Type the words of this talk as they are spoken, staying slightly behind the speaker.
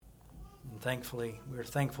we're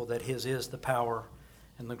thankful that His is the power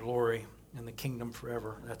and the glory and the kingdom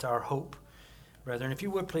forever. That's our hope. Brethren, if you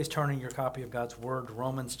would please turn in your copy of God's Word to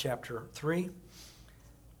Romans chapter 3.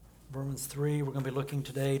 Romans 3, we're going to be looking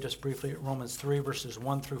today just briefly at Romans 3, verses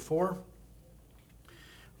 1 through 4.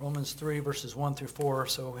 Romans 3, verses 1 through 4.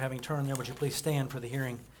 So having turned there, would you please stand for the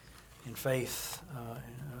hearing in faith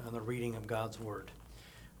and the reading of God's Word.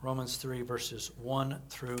 Romans 3, verses 1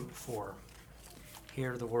 through 4.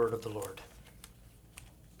 Hear the word of the Lord.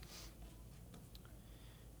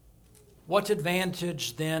 What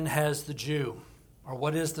advantage then has the Jew, or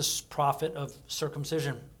what is the profit of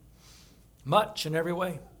circumcision? Much in every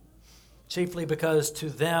way, chiefly because to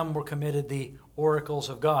them were committed the oracles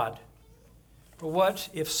of God. For what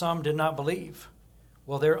if some did not believe?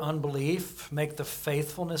 Will their unbelief make the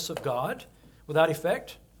faithfulness of God without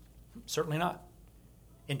effect? Certainly not.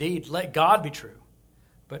 Indeed, let God be true,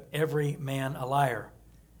 but every man a liar,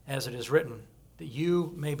 as it is written, that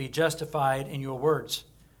you may be justified in your words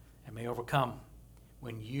and may overcome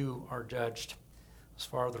when you are judged. As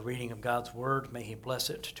far as the reading of God's Word, may He bless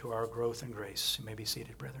it to our growth and grace. You may be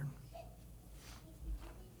seated, brethren.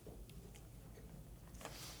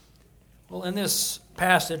 Well, in this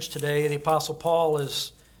passage today, the Apostle Paul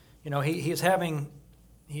is,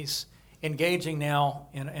 he's engaging now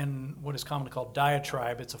in what is commonly called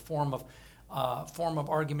diatribe. It's a form of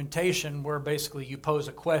argumentation where basically you pose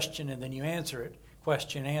a question and then you answer it,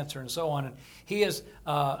 question, answer, and so on. And he is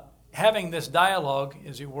having this dialogue,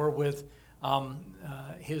 as it were, with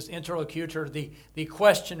his interlocutor, the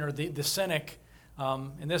questioner, the cynic,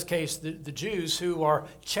 in this case, the Jews who are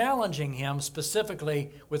challenging him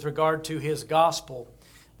specifically with regard to his gospel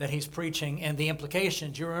that he's preaching and the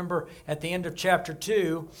implications. You remember at the end of chapter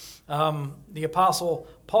 2, the Apostle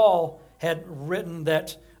Paul had written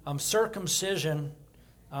that circumcision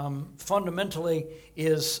fundamentally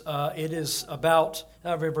is about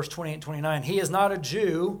verse 28 and 29. He is not a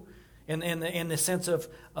Jew in the sense of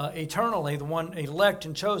eternally, the one elect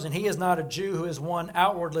and chosen. He is not a Jew who is one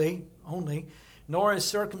outwardly only, nor is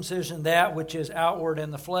circumcision that which is outward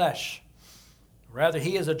in the flesh. Rather,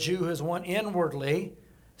 he is a Jew who is one inwardly.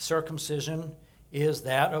 Circumcision is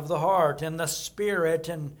that of the heart, in the spirit,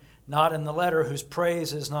 and not in the letter, whose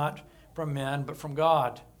praise is not from men, but from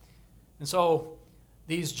God. And so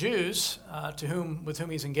these Jews with whom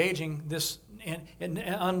he's engaging, this and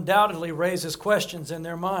undoubtedly raises questions in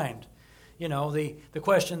their mind. The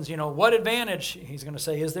questions, what advantage, he's going to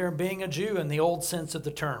say, is there in being a Jew in the old sense of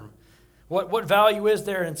the term? What value is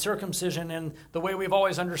there in circumcision? And the way we've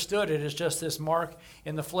always understood it is just this mark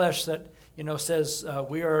in the flesh that says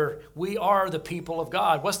we are the people of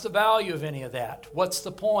God. What's the value of any of that? What's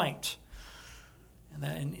the point?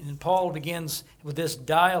 And Paul begins with this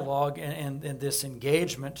dialogue and this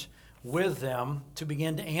engagement with them to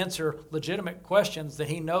begin to answer legitimate questions that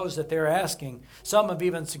he knows that they're asking. Some have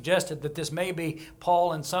even suggested that this may be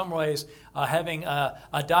Paul in some ways having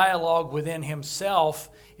a dialogue within himself,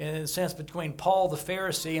 in a sense between Paul the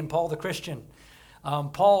Pharisee and Paul the Christian.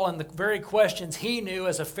 Paul and the very questions he knew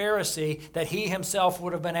as a Pharisee that he himself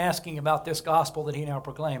would have been asking about this gospel that he now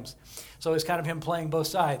proclaims. So it's kind of him playing both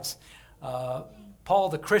sides. Paul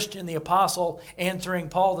the Christian, the apostle, answering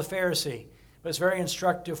Paul the Pharisee. But it's very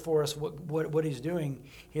instructive for us what he's doing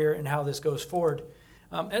here and how this goes forward.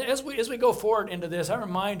 As we go forward into this, I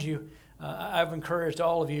remind you, I've encouraged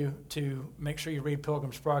all of you to make sure you read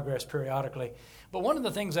Pilgrim's Progress periodically. But one of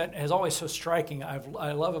the things that is always so striking,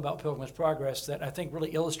 I love about Pilgrim's Progress, that I think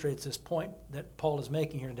really illustrates this point that Paul is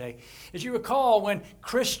making here today, is you recall when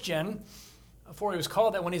Christian, before he was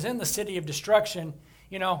called that, when he's in the city of destruction,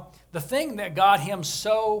 the thing that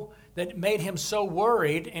that made him so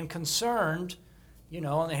worried and concerned,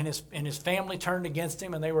 and his family turned against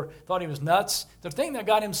him and they thought he was nuts. The thing that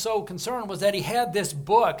got him so concerned was that he had this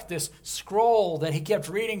book, this scroll that he kept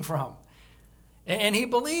reading from. And he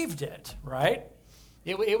believed it, right?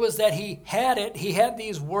 It was that he had it, he had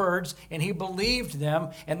these words, and he believed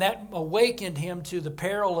them, and that awakened him to the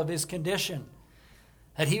peril of his condition.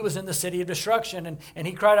 That he was in the city of destruction, and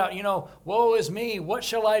he cried out, woe is me, what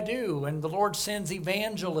shall I do? And the Lord sends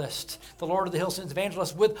evangelists, the Lord of the hill sends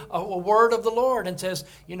evangelists with a word of the Lord and says,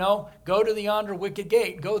 go to the yonder wicket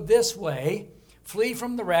gate, go this way, flee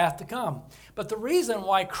from the wrath to come. But the reason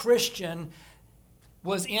why Christian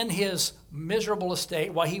was in his miserable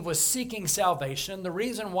estate, why he was seeking salvation, the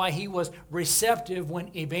reason why he was receptive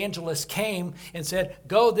when evangelists came and said,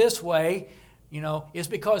 go this way, is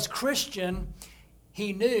because Christian,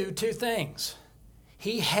 he knew two things.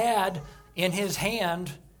 He had in his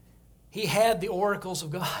hand, he had the oracles of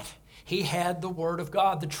God. He had the Word of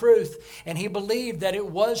God, the truth, and he believed that it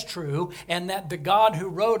was true and that the God who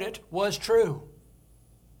wrote it was true.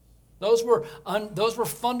 Those were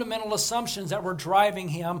fundamental assumptions that were driving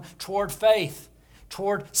him toward faith,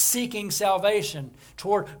 toward seeking salvation,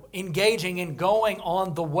 toward engaging in going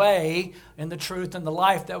on the way and the truth and the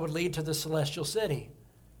life that would lead to the celestial city.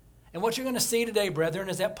 And what you're going to see today, brethren,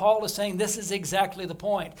 is that Paul is saying this is exactly the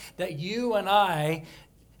point, that you and I,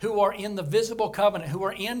 who are in the visible covenant, who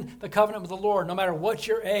are in the covenant with the Lord, no matter what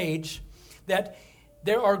your age, that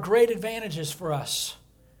there are great advantages for us.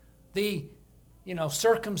 The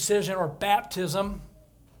circumcision or baptism,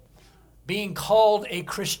 being called a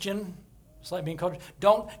Christian, it's like being called,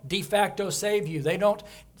 don't de facto save you. They don't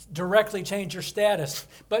directly change your status.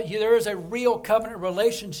 But there is a real covenant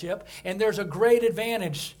relationship, and there's a great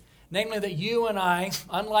advantage, namely that you and I,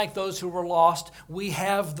 unlike those who were lost, we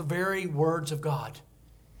have the very words of God.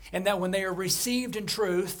 And that when they are received in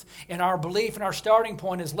truth, and our belief and our starting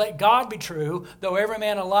point is let God be true, though every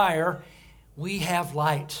man a liar, we have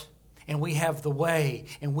light. And we have the way,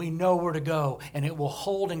 and we know where to go, and it will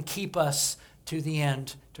hold and keep us to the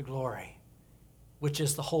end, to glory, which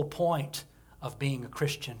is the whole point of being a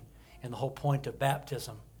Christian and the whole point of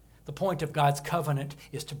baptism. The point of God's covenant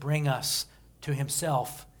is to bring us to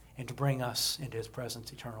himself and to bring us into his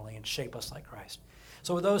presence eternally and shape us like Christ.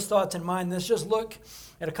 So with those thoughts in mind, let's just look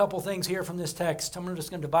at a couple things here from this text. I'm just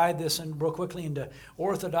going to divide this real quickly into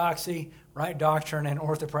orthodoxy, right doctrine, and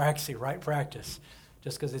orthopraxy, right practice,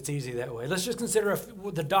 just because it's easy that way. Let's just consider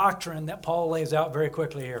the doctrine that Paul lays out very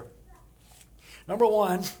quickly here. Number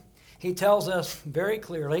one, he tells us very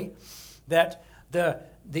clearly that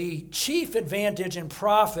the chief advantage and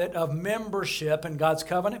profit of membership in God's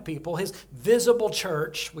covenant people, his visible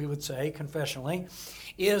church, we would say confessionally,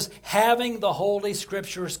 is having the Holy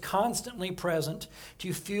Scriptures constantly present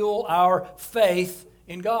to fuel our faith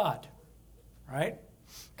in God. Right?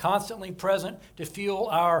 Constantly present to fuel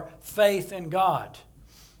our faith in God.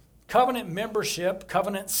 Covenant membership,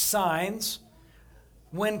 covenant signs,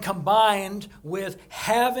 when combined with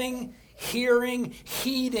having, hearing,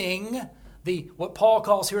 heeding what Paul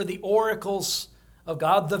calls here the oracles of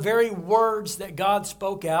God, the very words that God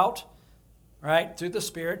spoke out, right, through the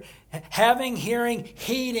Spirit, having, hearing,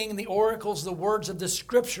 heeding the oracles, the words of the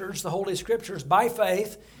Scriptures, the Holy Scriptures, by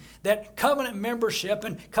faith, that covenant membership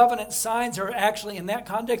and covenant signs are actually, in that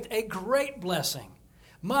context, a great blessing,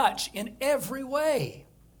 much in every way.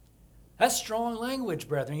 That's strong language,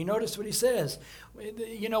 brethren. You notice what he says.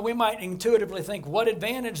 We might intuitively think, what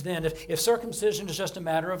advantage then if circumcision is just a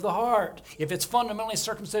matter of the heart? If it's fundamentally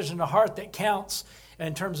circumcision of the heart that counts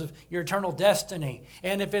in terms of your eternal destiny.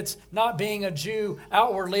 And if it's not being a Jew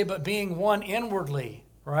outwardly, but being one inwardly,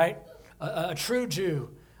 right? A true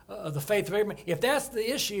Jew of the faith of Abraham. If that's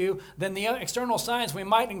the issue, then the external signs, we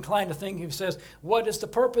might incline to think, he says, what is the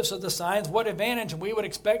purpose of the signs? What advantage? And we would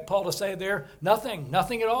expect Paul to say there, nothing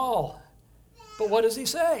at all. But what does he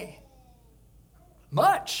say?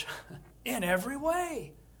 Much, in every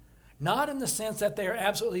way. Not in the sense that they are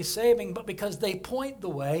absolutely saving, but because they point the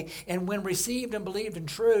way, and when received and believed in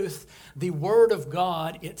truth, the Word of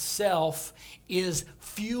God itself is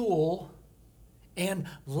fuel and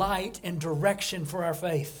light and direction for our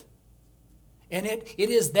faith. And it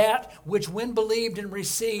is that which, when believed and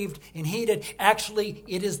received and heeded, actually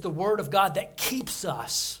it is the Word of God that keeps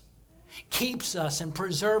us and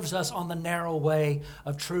preserves us on the narrow way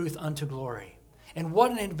of truth unto glory. And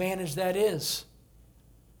what an advantage that is.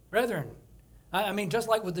 Brethren, I mean, just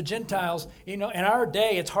like with the Gentiles, in our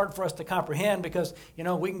day, it's hard for us to comprehend because,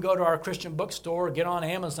 we can go to our Christian bookstore, get on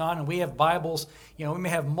Amazon, and we have Bibles. We may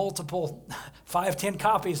have multiple 5-10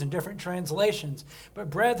 copies in different translations. But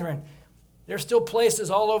brethren, there's still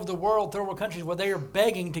places all over the world, third world countries, where they are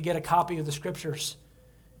begging to get a copy of the Scriptures.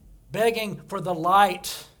 Begging for the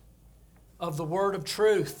light of the word of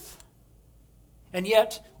truth. And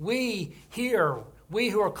yet we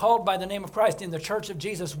who are called by the name of Christ in the church of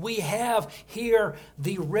Jesus, we have here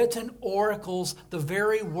the written oracles, the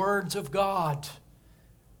very words of God.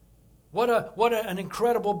 What an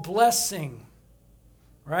incredible blessing,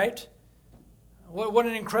 right? What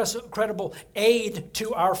an incredible aid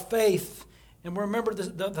to our faith. And remember,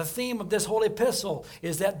 the theme of this whole epistle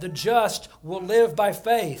is that the just will live by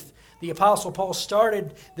faith. The Apostle Paul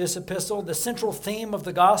started this epistle. The central theme of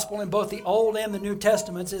the gospel in both the Old and the New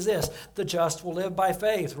Testaments is this: the just will live by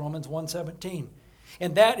faith, Romans 1:17.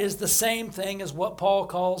 And that is the same thing as what Paul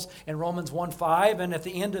calls in Romans 1:5, and at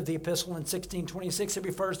the end of the epistle in 16:26, it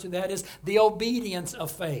refers to that as the obedience of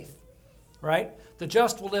faith, right? The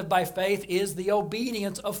just will live by faith is the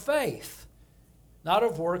obedience of faith. not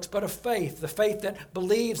of works, but of faith, the faith that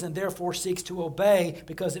believes and therefore seeks to obey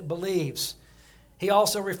because it believes. He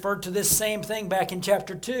also referred to this same thing back in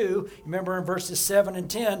chapter 2, remember in verses 7 and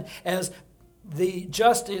 10, as the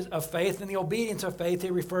justice of faith and the obedience of faith.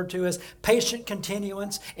 He referred to as patient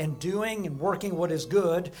continuance in doing and working what is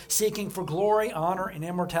good, seeking for glory, honor, and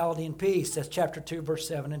immortality and peace. That's chapter 2, verse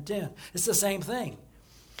 7 and 10. It's the same thing.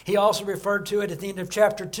 He also referred to it at the end of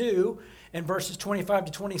chapter 2, in verses 25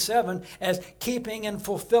 to 27, as keeping and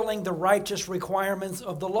fulfilling the righteous requirements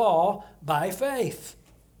of the law by faith,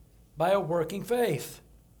 by a working faith,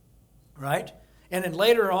 right? And then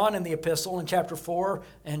later on in the epistle, in chapter 4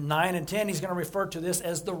 and 9 and 10, he's going to refer to this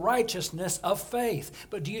as the righteousness of faith.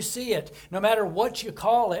 But do you see it? No matter what you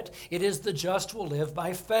call it, it is the just will live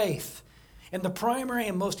by faith. And the primary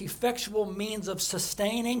and most effectual means of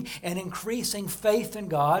sustaining and increasing faith in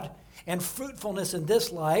God and fruitfulness in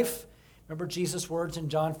this life, remember Jesus' words in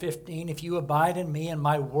John 15, if you abide in me and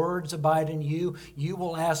my words abide in you, you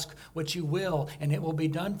will ask what you will, and it will be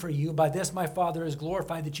done for you. By this my Father is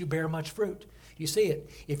glorified, that you bear much fruit. You see it?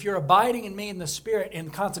 If you're abiding in me in the Spirit,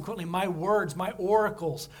 and consequently my words, my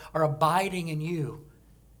oracles are abiding in you,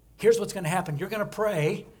 here's what's going to happen. You're going to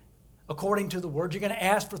pray according to the Word. You're going to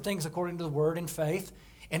ask for things according to the Word in faith,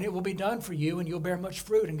 and it will be done for you, and you'll bear much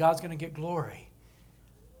fruit, and God's going to get glory.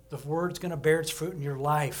 The Word's going to bear its fruit in your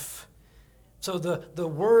life. So the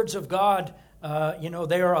words of God,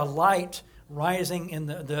 they are a light rising in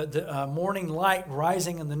the morning light,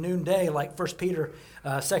 rising in the noonday, like 2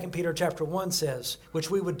 Peter chapter 1 says,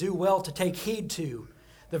 which we would do well to take heed to.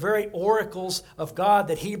 The very oracles of God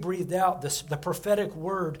that he breathed out, the prophetic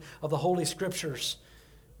word of the Holy Scriptures.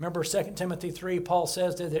 Remember 2 Timothy 3, Paul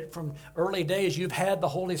says that from early days you've had the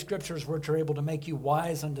Holy Scriptures which are able to make you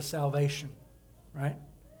wise unto salvation, right?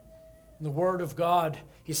 And the Word of God,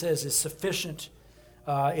 he says, is sufficient.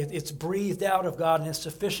 It's breathed out of God and it's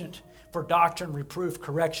sufficient for doctrine, reproof,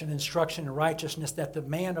 correction, instruction, and righteousness, that the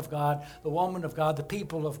man of God, the woman of God, the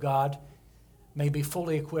people of God may be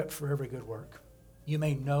fully equipped for every good work. You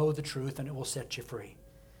may know the truth and it will set you free.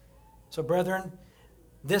 So, brethren,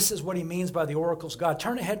 this is what he means by the oracles of God.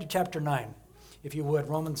 Turn ahead to chapter 9, if you would,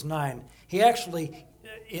 Romans 9. He actually,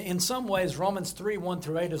 in some ways, Romans 3, 1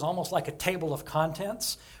 through 8 is almost like a table of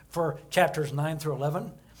contents for chapters 9 through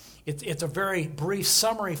 11. It's a very brief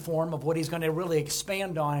summary form of what he's going to really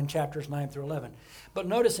expand on in chapters 9 through 11. But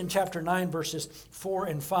notice in chapter 9, verses 4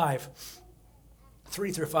 and 5,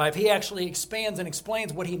 3 through 5, he actually expands and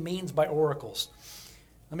explains what he means by oracles.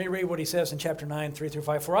 Let me read what he says in chapter 9, 3 through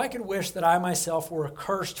 5. For I could wish that I myself were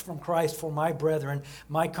accursed from Christ for my brethren,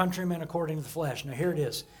 my countrymen according to the flesh. Now here it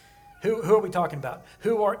is. Who are we talking about?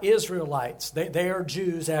 Who are Israelites? They are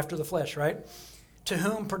Jews after the flesh, right? To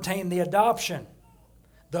whom pertain the adoption,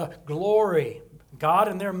 the glory, God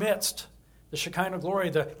in their midst, the Shekinah glory,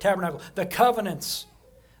 the tabernacle, the covenants,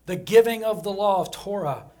 the giving of the law of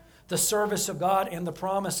Torah, the service of God and the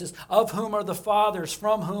promises, of whom are the fathers,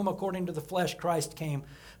 from whom, according to the flesh, Christ came,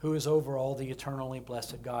 who is over all, the eternally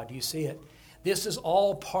blessed God. Do you see it? This is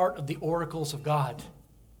all part of the oracles of God.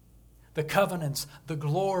 The covenants, the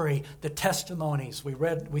glory, the testimonies.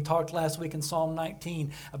 We talked last week in Psalm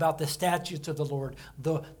 19 about the statutes of the Lord,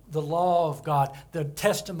 the law of God, the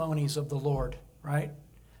testimonies of the Lord, right?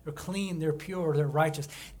 They're clean, they're pure, they're righteous.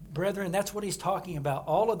 Brethren, that's what he's talking about.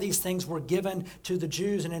 All of these things were given to the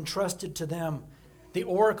Jews and entrusted to them. The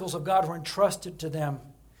oracles of God were entrusted to them.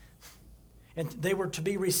 And they were to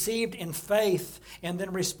be received in faith and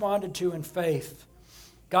then responded to in faith.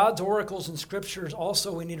 God's oracles and scriptures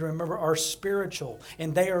also, we need to remember, are spiritual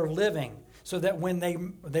and they are living, so that when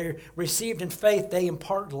they're received in faith, they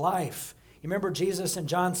impart life. You remember Jesus in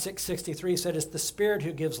John 6:63 said, it's the Spirit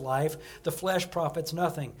who gives life, the flesh profits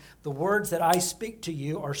nothing. The words that I speak to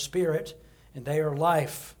you are spirit and they are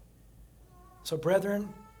life. So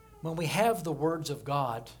brethren, when we have the words of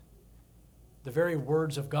God, the very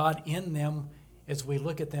words of God in them, as we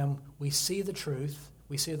look at them, we see the truth.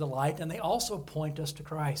 We see the light, and they also point us to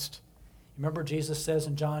Christ. Remember, Jesus says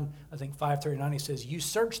in John, 5:39, he says, you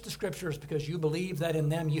search the Scriptures because you believe that in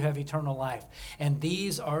them you have eternal life. And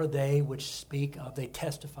these are they which speak of, they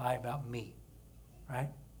testify about me. Right?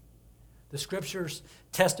 The Scriptures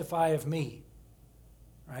testify of me.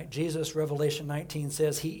 Right? Jesus, Revelation 19,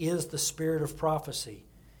 says he is the spirit of prophecy.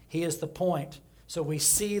 He is the point. So we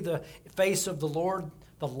see the face of the Lord,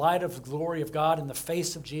 the light of the glory of God in the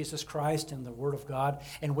face of Jesus Christ and the Word of God,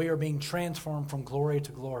 and we are being transformed from glory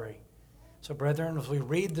to glory. So, brethren, as we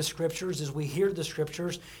read the Scriptures, as we hear the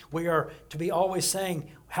Scriptures, we are to be always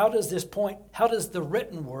saying, how does the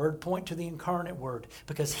written Word point to the incarnate Word?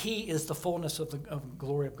 Because He is the fullness of the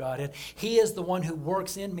glory of Godhead. He is the one who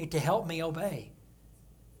works in me to help me obey.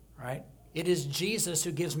 right? It is Jesus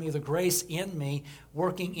who gives me the grace in me,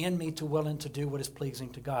 working in me to will and to do what is pleasing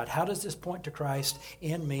to God. How does this point to Christ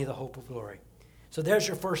in me, the hope of glory? So there's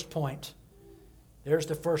your first point. There's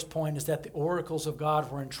the first point, is that the oracles of God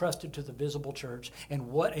were entrusted to the visible church, and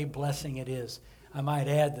what a blessing it is. I might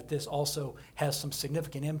add that this also has some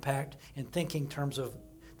significant impact in thinking in terms of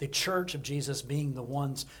the church of Jesus being the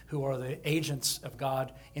ones who are the agents of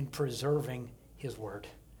God in preserving his word.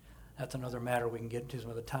 That's another matter we can get into some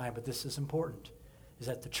other time, but this is important, is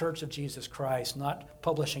that the church of Jesus Christ, not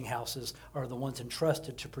publishing houses, are the ones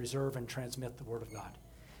entrusted to preserve and transmit the word of God.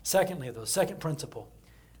 Secondly, though, second principle,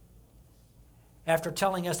 after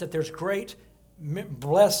telling us that there's great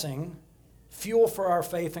blessing, fuel for our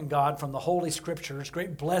faith in God from the Holy Scriptures,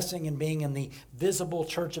 great blessing in being in the visible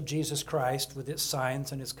church of Jesus Christ with its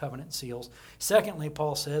signs and its covenant seals. Secondly,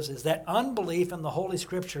 Paul says, is that unbelief in the Holy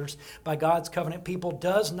Scriptures by God's covenant people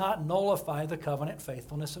does not nullify the covenant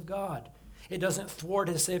faithfulness of God. It doesn't thwart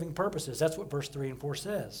his saving purposes. That's what verse 3 and 4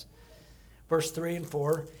 says. Verse 3 and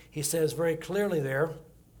 4, he says very clearly there,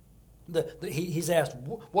 he's asked,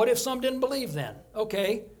 what if some didn't believe then?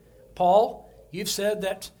 Okay, Paul, you've said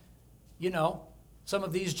that, some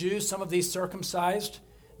of these Jews, some of these circumcised,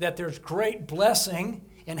 that there's great blessing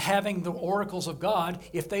in having the oracles of God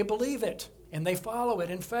if they believe it and they follow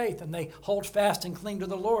it in faith and they hold fast and cling to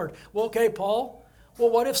the Lord. Well, okay, Paul,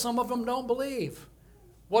 what if some of them don't believe?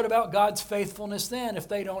 What about God's faithfulness then if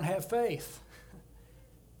they don't have faith?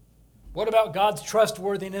 What about God's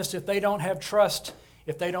trustworthiness if they don't have trust,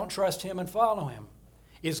 if they don't trust him and follow him?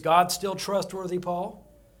 Is God still trustworthy, Paul?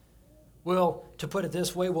 Well, to put it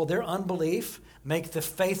this way, will their unbelief make the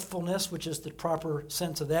faithfulness, which is the proper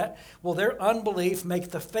sense of that, will their unbelief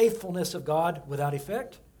make the faithfulness of God without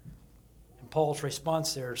effect? And Paul's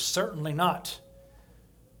response there is certainly not.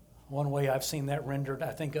 One way I've seen that rendered,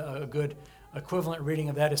 I think a good equivalent reading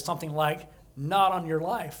of that is something like, not on your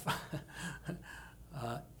life.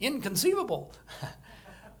 Inconceivable.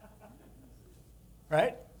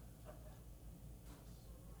 Right?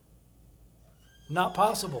 Not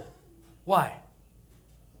possible. Why?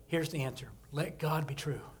 Here's the answer. Let God be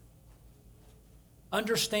true.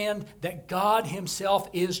 Understand that God himself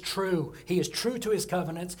is true. He is true to his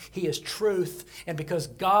covenants. He is truth. And because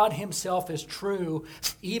God himself is true,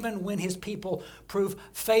 even when his people prove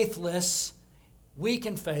faithless, weak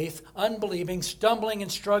in faith, unbelieving, stumbling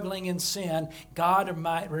and struggling in sin, God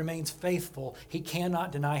remains faithful. He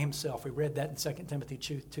cannot deny himself. We read that in 2 Timothy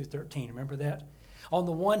 2:13. Remember that? On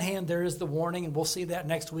the one hand, there is the warning, and we'll see that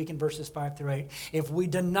next week in verses 5 through 8. If we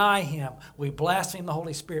deny him, we blaspheme the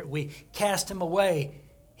Holy Spirit, we cast him away,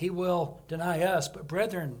 he will deny us. But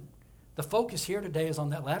brethren, the focus here today is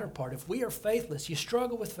on that latter part. If we are faithless, you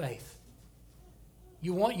struggle with faith.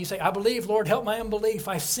 You say, I believe, Lord, help my unbelief.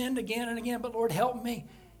 I've sinned again and again, but Lord, help me.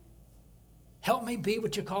 Help me be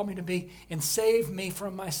what you call me to be and save me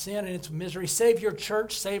from my sin and its misery. Save your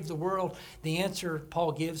church, save the world. The answer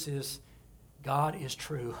Paul gives is, God is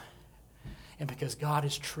true. And because God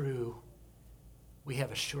is true, we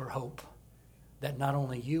have a sure hope that not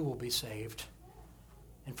only you will be saved,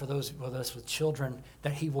 and for those of us with children,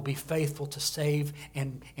 that he will be faithful to save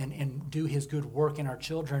and do his good work in our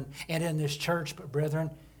children and in this church. But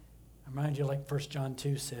brethren, I remind you, like 1 John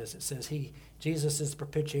 2 says, it says Jesus is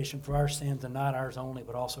propitiation for our sins, and not ours only,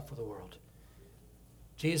 but also for the world.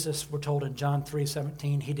 Jesus, we're told in John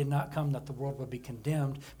 3:17, he did not come that the world would be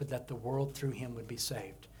condemned, but that the world through him would be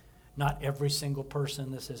saved. Not every single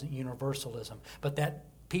person, this isn't universalism, but that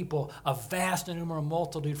people, a vast and innumerable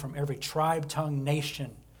multitude from every tribe, tongue,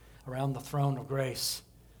 nation around the throne of grace.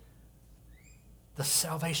 The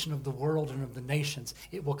salvation of the world and of the nations,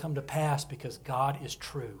 it will come to pass because God is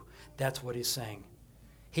true. That's what he's saying.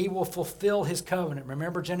 He will fulfill his covenant.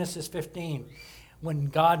 Remember Genesis 15, when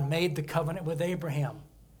God made the covenant with Abraham.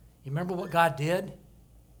 You remember what God did?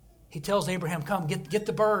 He tells Abraham, come, get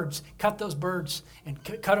the birds, cut those birds, and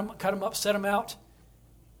cut them up, set them out.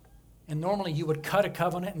 And normally you would cut a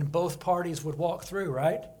covenant and both parties would walk through,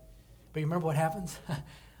 right? But you remember what happens?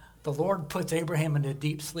 The Lord puts Abraham into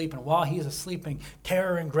deep sleep, and while he is sleeping,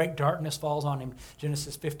 terror and great darkness falls on him,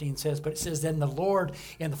 Genesis 15 says. But it says, then the Lord,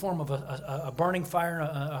 in the form of a burning fire,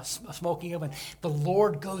 a smoking oven, the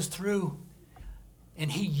Lord goes through,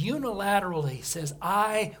 and he unilaterally says,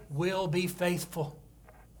 I will be faithful.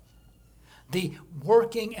 The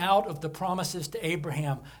working out of the promises to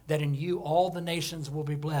Abraham that in you all the nations will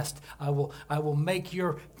be blessed. I will make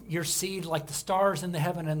your seed like the stars in the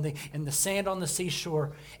heaven and the sand on the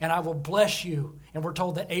seashore, and I will bless you. And we're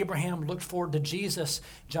told that Abraham looked forward to Jesus,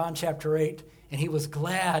 John chapter 8, and he was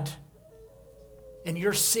glad and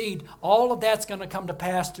your seed, all of that's going to come to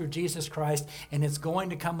pass through Jesus Christ, and it's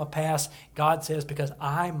going to come to pass, God says, because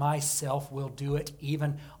I myself will do it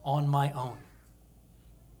even on my own.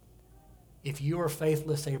 If you are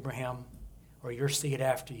faithless, Abraham, or your seed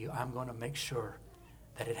after you, I'm going to make sure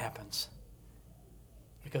that it happens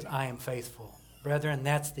because I am faithful. Brethren,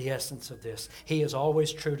 that's the essence of this. He is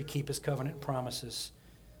always true to keep his covenant promises.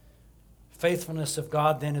 Faithfulness of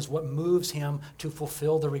God then is what moves him to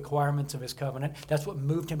fulfill the requirements of his covenant. That's what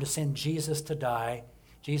moved him to send Jesus to die.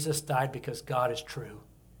 Jesus died because God is true,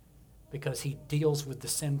 because he deals with the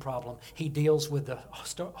sin problem. He deals with the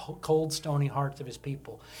cold, stony hearts of his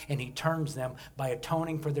people, and he turns them by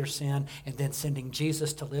atoning for their sin and then sending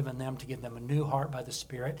Jesus to live in them to give them a new heart by the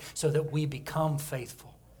Spirit so that we become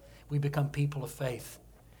faithful. We become people of faith.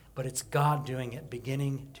 But it's God doing it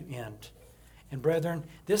beginning to end. And brethren,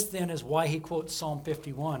 this then is why he quotes Psalm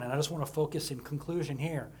 51. And I just want to focus in conclusion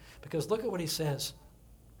here, because look at what he says.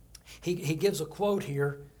 He gives a quote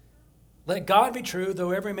here. Let God be true,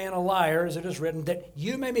 though every man a liar, as it is written, that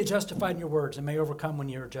you may be justified in your words and may overcome when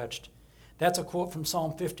you are judged. That's a quote from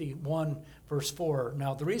Psalm 51, verse 4.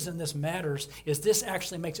 Now, the reason this matters is this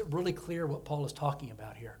actually makes it really clear what Paul is talking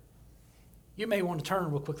about here. You may want to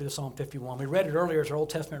turn real quickly to Psalm 51. We read it earlier as our Old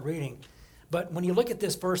Testament reading. But when you look at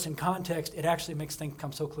this verse in context, it actually makes things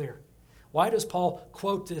come so clear. Why does Paul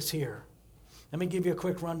quote this here? Let me give you a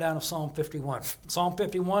quick rundown of Psalm 51. Psalm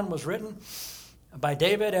 51 was written by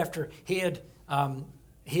David after he had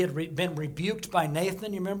been rebuked by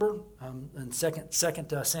Nathan, you remember, in 2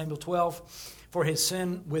 Samuel 12, for his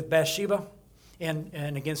sin with Bathsheba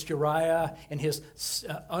and against Uriah and his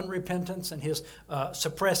unrepentance and his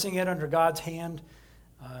suppressing it under God's hand.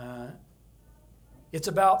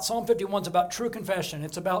 Psalm 51 is about true confession.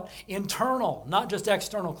 It's about internal, not just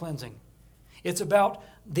external cleansing. It's about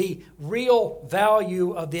the real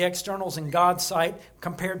value of the externals in God's sight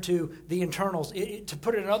compared to the internals. To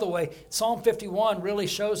put it another way, Psalm 51 really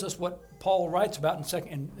shows us what Paul writes about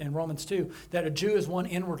in Romans 2, that a Jew is one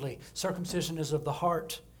inwardly. Circumcision is of the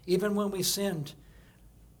heart, even when we sinned.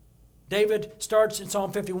 David starts in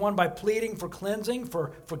Psalm 51 by pleading for cleansing,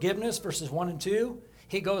 for forgiveness, verses 1 and 2.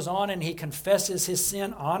 He goes on and he confesses his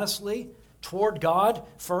sin honestly toward God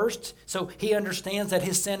first. So he understands that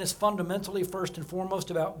his sin is fundamentally first and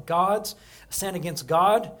foremost about God's sin against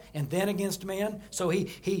God and then against man. So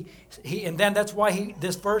and then that's why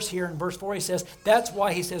this verse here in verse 4 he says, that's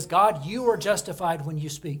why he says, God, you are justified when you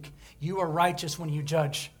speak. You are righteous when you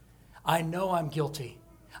judge. I know I'm guilty.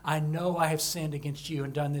 I know I have sinned against you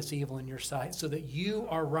and done this evil in your sight, so that you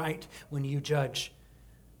are right when you judge.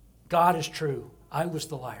 God is true. I was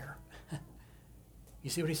the liar. You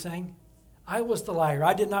see what he's saying? I was the liar.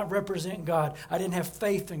 I did not represent God. I didn't have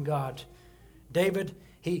faith in God. David,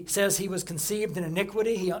 he says he was conceived in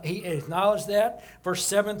iniquity. He acknowledged that. Verse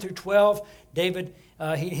 7 through 12, David,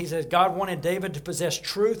 he says God wanted David to possess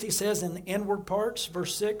truth, he says, in the inward parts.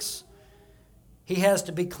 Verse 6, he has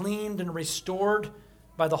to be cleaned and restored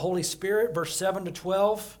by the Holy Spirit. Verse 7 to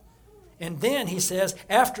 12. And then he says,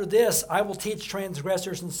 after this, I will teach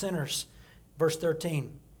transgressors and sinners. Verse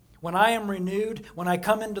 13, when I am renewed, when I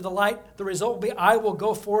come into the light, the result will be I will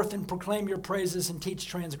go forth and proclaim your praises and teach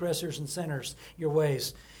transgressors and sinners your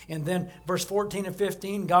ways. And then verse 14 and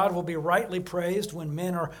 15, God will be rightly praised when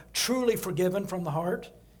men are truly forgiven from the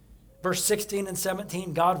heart. Verse 16 and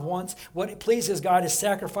 17, God wants, what pleases God is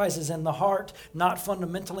sacrifices in the heart, not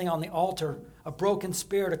fundamentally on the altar. A broken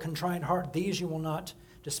spirit, a contrite heart, these you will not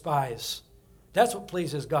despise. That's what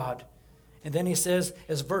pleases God. And then he says,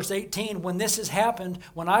 as verse 18, when this has happened,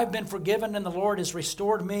 when I've been forgiven and the Lord has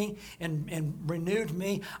restored me and renewed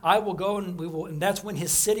me, I will go and that's when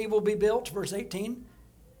his city will be built, verse 18.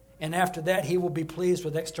 And after that, he will be pleased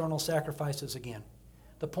with external sacrifices again.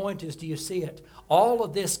 The point is, do you see it? All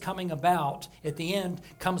of this coming about at the end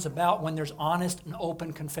comes about when there's honest and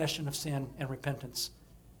open confession of sin and repentance.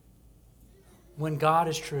 When God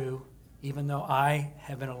is true, even though I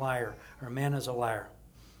have been a liar, or man is a liar.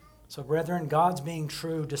 So, brethren, God's being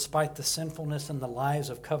true despite the sinfulness and the lies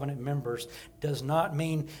of covenant members does not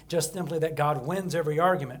mean just simply that God wins every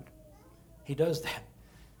argument. He does that.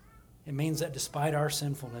 It means that despite our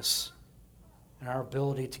sinfulness and our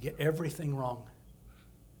ability to get everything wrong,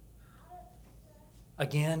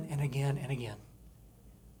 again and again and again,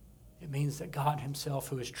 it means that God himself,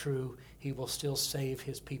 who is true, he will still save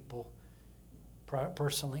his people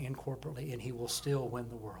personally and corporately, and he will still win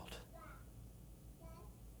the world.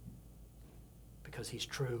 Because he's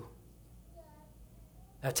true.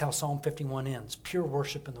 That's how Psalm 51 ends. Pure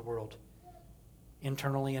worship in the world.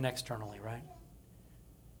 Internally and externally, right?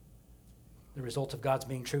 The result of God's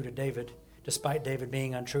being true to David. despite David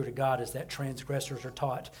being untrue to God, is that transgressors are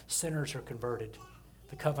taught, sinners are converted.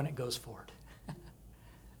 The covenant goes forward.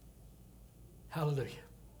 Hallelujah.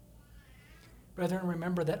 Brethren,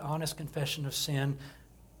 remember that honest confession of sin,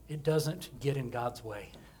 it doesn't get in God's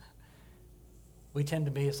way. We tend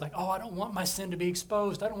to be, it's like, oh, I don't want my sin to be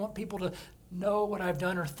exposed. I don't want people to know what I've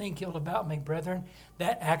done or think ill about me. Brethren,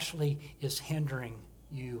 that actually is hindering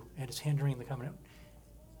you and it's hindering the covenant.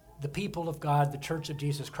 The people of God, the church of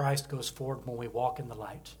Jesus Christ, goes forward when we walk in the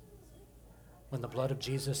light. When the blood of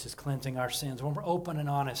Jesus is cleansing our sins, when we're open and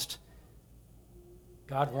honest.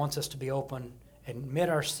 God wants us to be open, admit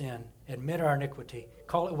our sin, admit our iniquity,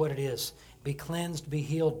 call it what it is. Be cleansed, be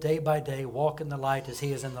healed day by day, walk in the light as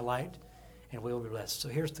He is in the light, and we will be blessed. So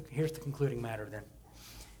here's the concluding matter then.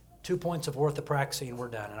 2 points of orthopraxy, and we're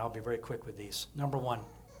done, and I'll be very quick with these. Number 1,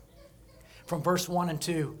 from verse 1 and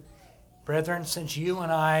 2, brethren, since you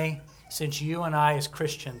and I as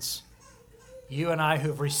Christians, you and I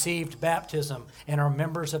who've received baptism and are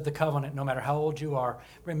members of the covenant, no matter how old you are,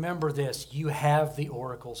 remember this, you have the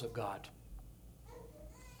oracles of God.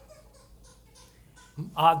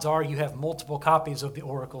 Odds are you have multiple copies of the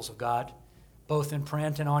oracles of God, both in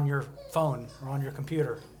print and on your phone or on your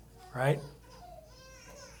computer, right?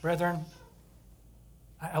 Brethren,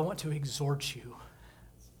 I want to exhort you.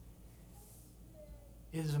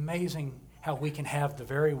 It is amazing how we can have the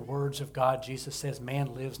very words of God. Jesus says,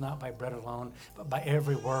 man lives not by bread alone, but by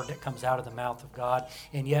every word that comes out of the mouth of God.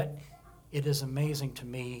 And yet, it is amazing to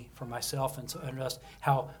me, for myself and us,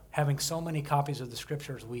 how having so many copies of the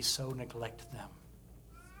Scriptures, we so neglect them.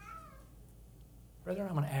 Brethren,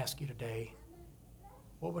 I'm going to ask you today,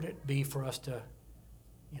 what would it be for us to,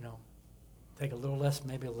 take a little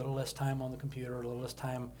less time on the computer, a little less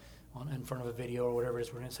time in front of a video or whatever it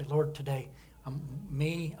is. We're going to say, Lord, today,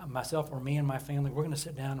 myself or me and my family, we're going to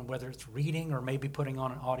sit down, and whether it's reading or maybe putting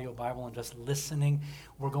on an audio Bible and just listening,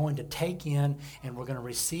 we're going to take in and we're going to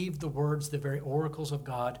receive the words, the very oracles of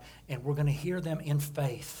God, and we're going to hear them in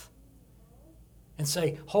faith. And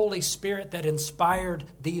say, Holy Spirit that inspired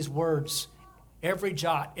these words, every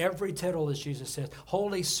jot, every tittle, as Jesus says,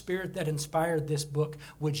 Holy Spirit that inspired this book,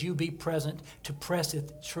 would you be present to press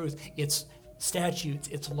its truth, its statutes,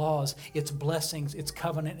 its laws, its blessings, its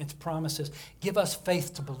covenant, its promises. Give us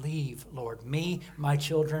faith to believe, Lord. Me, my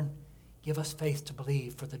children, give us faith to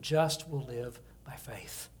believe, for the just will live by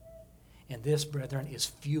faith. And this, brethren, is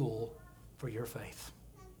fuel for your faith.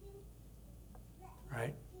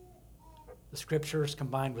 Right? The Scriptures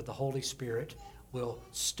combined with the Holy Spirit will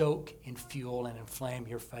stoke and fuel and inflame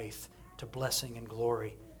your faith to blessing and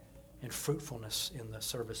glory and fruitfulness in the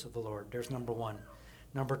service of the Lord. There's number 1.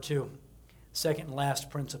 Number 2, second and last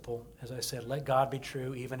principle, as I said, let God be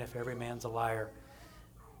true even if every man's a liar.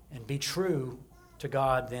 And be true to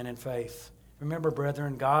God then in faith. Remember,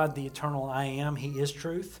 brethren, God, the eternal I am, He is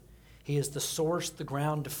truth. He is the source, the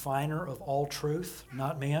ground definer of all truth,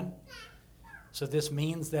 not man. So this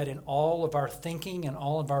means that in all of our thinking and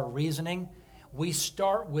all of our reasoning, we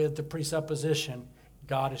start with the presupposition,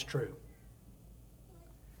 God is true.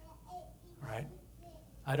 Right?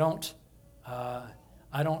 I don't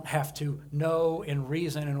have to know and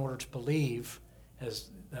reason in order to believe,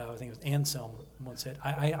 as I think it was Anselm once said,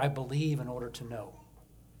 I believe in order to know.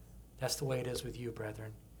 That's the way it is with you,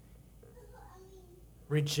 brethren.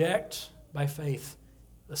 Reject by faith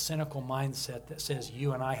the cynical mindset that says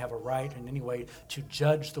you and I have a right in any way to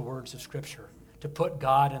judge the words of Scripture, to put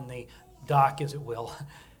God in the dock, as it will,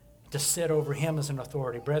 to sit over Him as an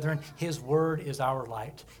authority. Brethren, His word is our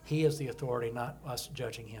light. He is the authority, not us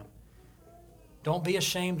judging Him. Don't be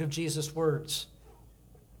ashamed of Jesus' words.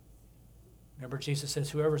 Remember, Jesus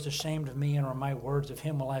says, whoever is ashamed of me and or my words, of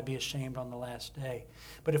him will I be ashamed on the last day.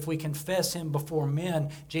 But if we confess Him before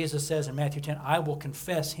men, Jesus says in Matthew 10, I will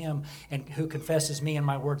confess Him, and who confesses me and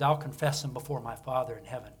my words, I'll confess Him before my Father in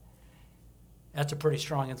heaven. That's a pretty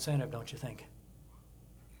strong incentive, don't you think?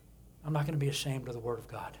 I'm not going to be ashamed of the Word of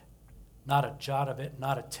God. Not a jot of it,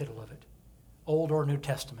 not a tittle of it. Old or New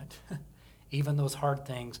Testament. Even those hard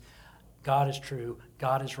things, God is true,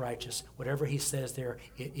 God is righteous. Whatever He says there,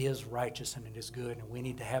 it is righteous and it is good. And we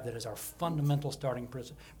need to have that as our fundamental starting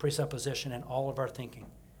presupposition in all of our thinking.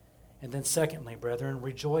 And then secondly, brethren,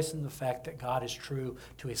 rejoice in the fact that God is true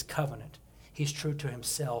to His covenant. He's true to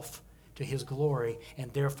Himself, to His glory,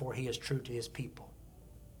 and therefore He is true to His people.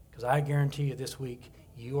 Because I guarantee you this week,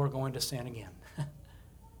 you are going to sin again.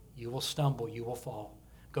 You will stumble, you will fall.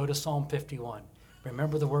 Go to Psalm 51.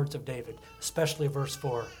 Remember the words of David, especially verse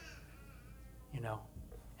 4.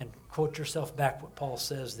 And quote yourself back what Paul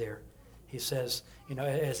says there. He says,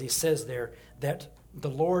 as he says there, that the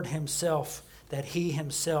Lord Himself, that He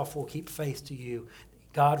Himself will keep faith to you.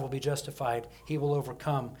 God will be justified. He will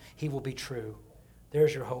overcome. He will be true.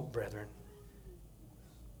 There's your hope, brethren.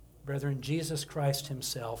 Brethren, Jesus Christ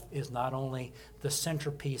himself is not only the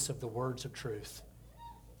centerpiece of the words of truth,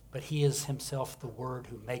 but he is himself the word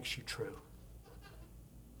who makes you true.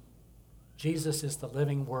 Jesus is the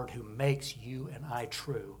living word who makes you and I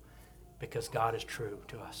true because God is true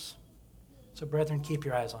to us. So, brethren, keep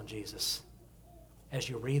your eyes on Jesus. As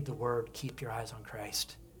you read the word, keep your eyes on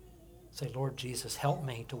Christ. Say, Lord Jesus, help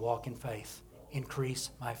me to walk in faith.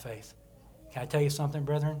 Increase my faith. Can I tell you something,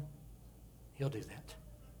 brethren? He'll do that.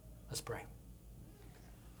 Let's pray.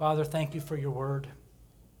 Father, thank you for your word.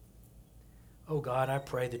 Oh God, I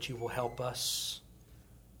pray that you will help us.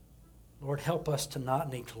 Lord, help us to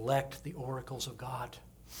not neglect the oracles of God.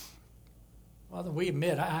 Father,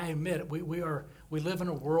 I admit, we live in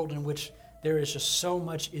a world in which there is just so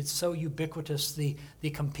much, it's so ubiquitous, the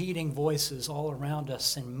competing voices all around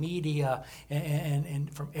us and media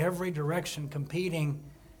and from every direction competing,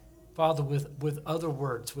 Father, with other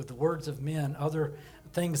words, with the words of men, other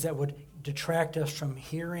things that would detract us from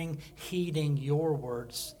heeding your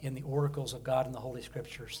words in the oracles of God in the Holy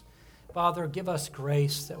Scriptures. Father, give us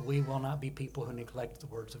grace that we will not be people who neglect the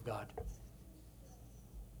words of God.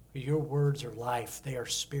 Your words are life. They are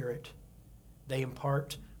spirit. They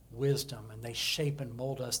impart wisdom, and they shape and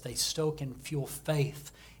mold us. They stoke and fuel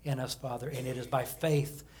faith in us, Father, and it is by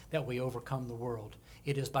faith that we overcome the world.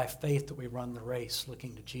 It is by faith that we run the race,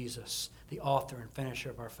 looking to Jesus, the author and finisher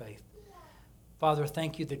of our faith. Father,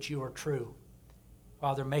 thank you that you are true.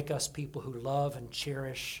 Father, make us people who love and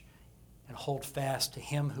cherish and hold fast to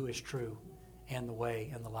him who is true and the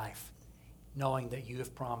way and the life, knowing that you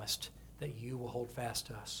have promised that you will hold fast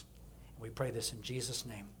to us. And we pray this in Jesus'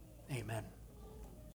 name. Amen.